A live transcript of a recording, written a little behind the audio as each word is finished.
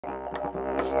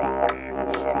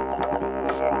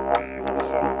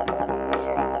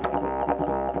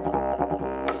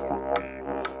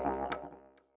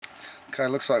Okay,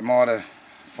 looks like might have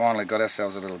finally got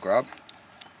ourselves a little grub.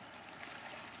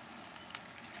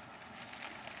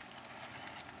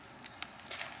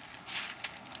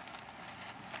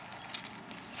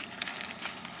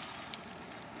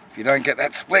 If you don't get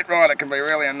that split right, it can be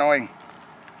really annoying.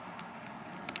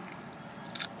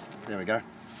 There we go.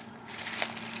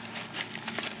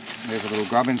 There's a little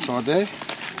grub inside there.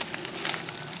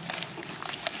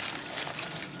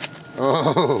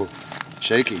 Oh,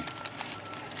 cheeky.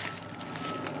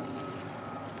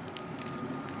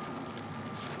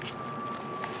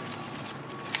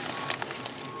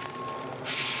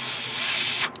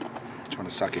 Trying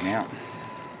to suck him out.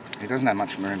 He doesn't have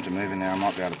much room to move in there. I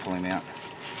might be able to pull him out.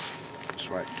 Just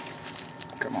wait.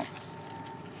 Come on.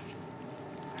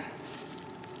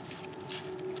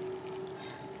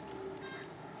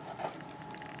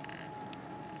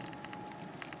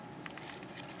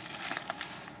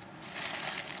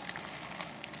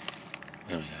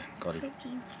 There we go. Got him.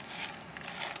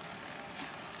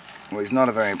 Well, he's not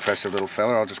a very impressive little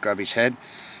fella. I'll just grab his head,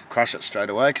 crush it straight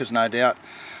away, because no doubt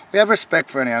we have respect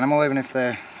for any animal, even if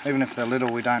they're little.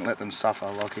 We don't let them suffer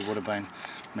like he would have been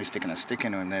me sticking a stick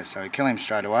into him there. So we kill him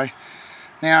straight away.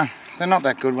 Now they're not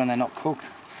that good when they're not cooked.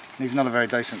 He's not a very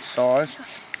decent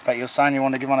size. But you're saying you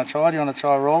want to give one a try? Do you want to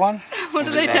try a raw one? What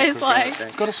do they taste like?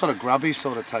 It's got a sort of grubby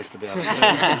sort of taste about it.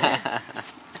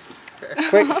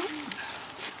 Quick.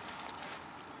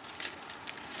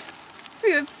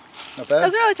 Pretty good. Not bad.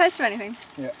 Doesn't really taste of anything.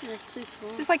 Yeah. It's too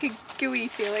small. Just like a gooey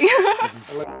feeling.